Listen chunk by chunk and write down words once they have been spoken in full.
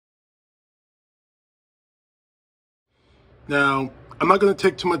Now, I'm not going to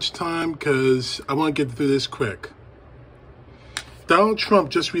take too much time because I want to get through this quick. Donald Trump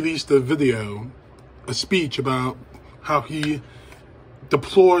just released a speech about how he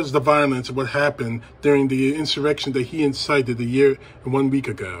deplores the violence of what happened during the insurrection that he incited a year and 1 week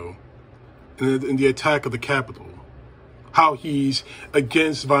ago in the attack of the Capitol. How he's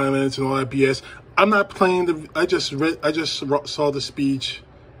against violence and all that BS. I'm not playing I just saw the speech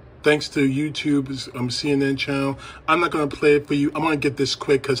thanks to YouTube's CNN channel. I'm not going to play it for you. I'm going to get this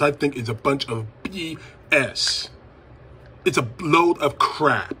quick because I think it's a bunch of BS. It's a load of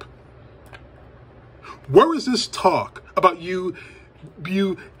crap. Where is this talk about you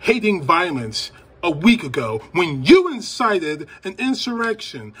hating violence a week ago when you incited an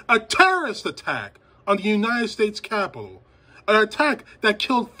insurrection, a terrorist attack on the United States Capitol, an attack that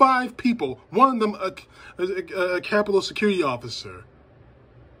killed 5 people, one of them a Capitol security officer?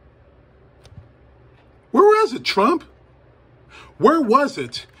 Where was it, Trump? Where was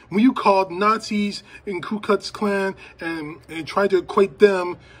it when you called Nazis and Ku Klux Klan and tried to equate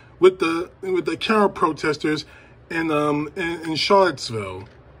them with the counter protesters in Charlottesville?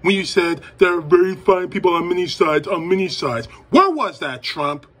 When you said there are very fine people on many sides, Where was that,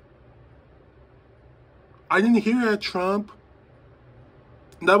 Trump? I didn't hear that, Trump.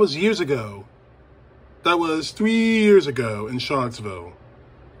 That was years ago. That was 3 years ago in Charlottesville.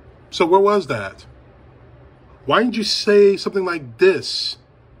 So where was that? Why didn't you say something like this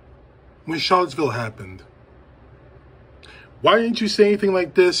when Charlottesville happened? Why didn't you say anything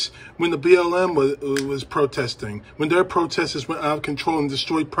like this when the BLM was protesting, when their protesters went out of control and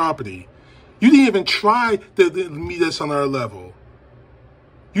destroyed property? You didn't even try to meet us on our level.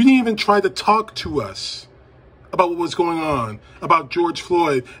 You didn't even try to talk to us about what was going on, about George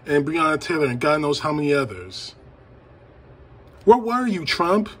Floyd and Breonna Taylor and God knows how many others. Where were you,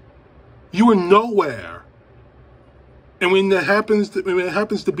 Trump? You were nowhere. And when it happens to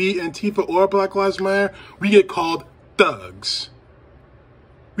be Antifa or Black Lives Matter, we get called thugs.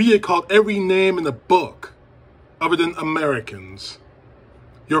 We get called every name in the book other than Americans,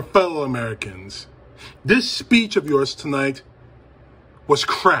 your fellow Americans. This speech of yours tonight was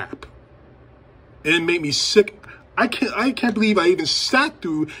crap. And it made me sick. I can't believe I even sat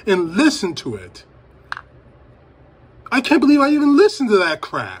through and listened to it. I can't believe I even listened to that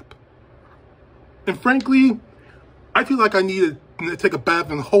crap. And frankly, I feel like I need to take a bath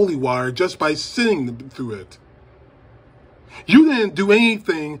in holy water just by sitting through it. You didn't do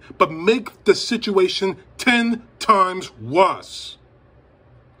anything but make the situation 10 times worse.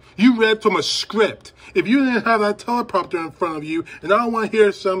 You read from a script. If you didn't have that teleprompter in front of you, and I don't want to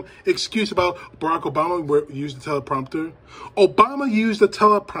hear some excuse about Barack Obama used the teleprompter. Obama used the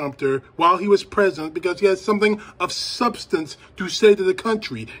teleprompter while he was president because he had something of substance to say to the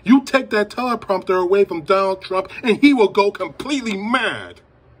country. You take that teleprompter away from Donald Trump and he will go completely mad.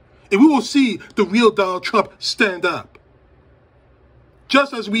 And we will see the real Donald Trump stand up.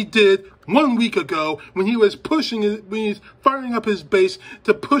 Just as we did 1 week ago when he was firing up his base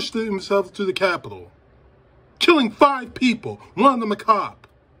to push himself to the Capitol. Killing 5 people, one of them a cop.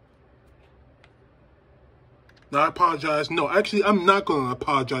 Now I apologize. No, actually, I'm not going to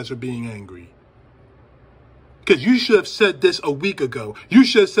apologize for being angry. Because you should have said this a week ago. You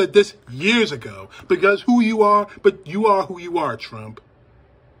should have said this years ago. Because who you are, but you are who you are, Trump.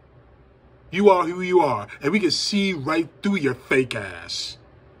 You are who you are. And we can see right through your fake ass.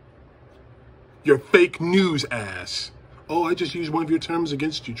 Your fake news ass. Oh, I just used one of your terms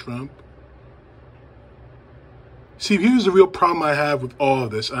against you, Trump. See, here's the real problem I have with all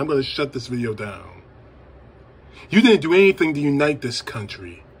of this. I'm going to shut this video down. You didn't do anything to unite this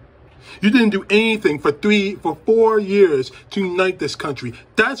country. You didn't do anything for 4 years to unite this country.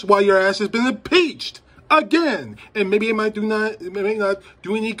 That's why your ass has been impeached again. And maybe it may not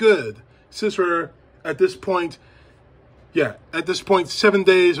do any good. Since we're at this point 7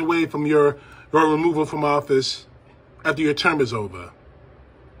 days away from your removal from office after your term is over.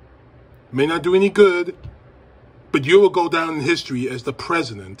 May not do any good, but you will go down in history as the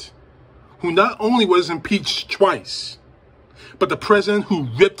president who not only was impeached twice, but the president who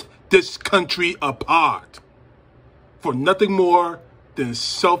ripped this country apart for nothing more than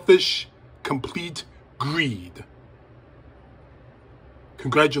selfish, complete greed.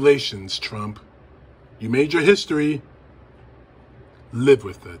 Congratulations, Trump. You made your history. Live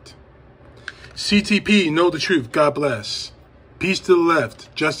with it. CTP, know the truth. God bless. Peace to the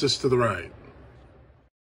left, justice to the right.